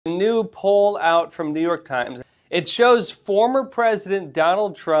A new poll out from New York Times. It shows former President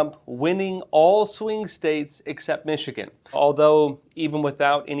Donald Trump winning all swing states except Michigan. Although, even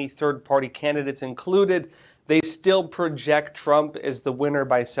without any third-party candidates included, they still project Trump as the winner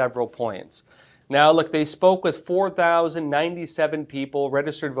by several points. Now, look, they spoke with 4,097 people,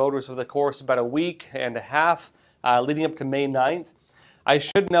 registered voters, over the course of about a week and a half, leading up to May 9th. I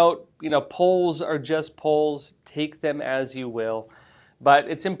should note, polls are just polls. Take them as you will. But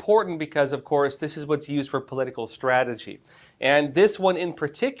it's important because, of course, this is what's used for political strategy. And this one in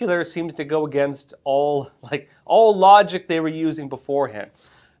particular seems to go against all logic they were using beforehand.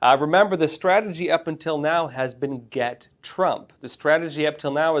 Remember, the strategy up until now has been get Trump. The strategy up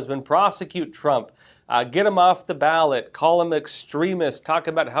till now has been prosecute Trump, get him off the ballot, call him extremist, talk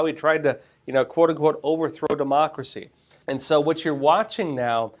about how he tried to, quote-unquote, overthrow democracy. And so what you're watching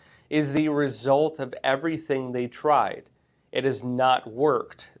now is the result of everything they tried. It has not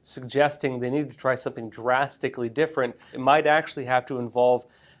worked, suggesting they need to try something drastically different. It might actually have to involve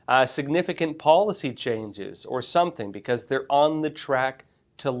significant policy changes or something, because they're on the track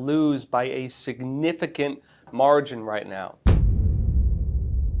to lose by a significant margin right now.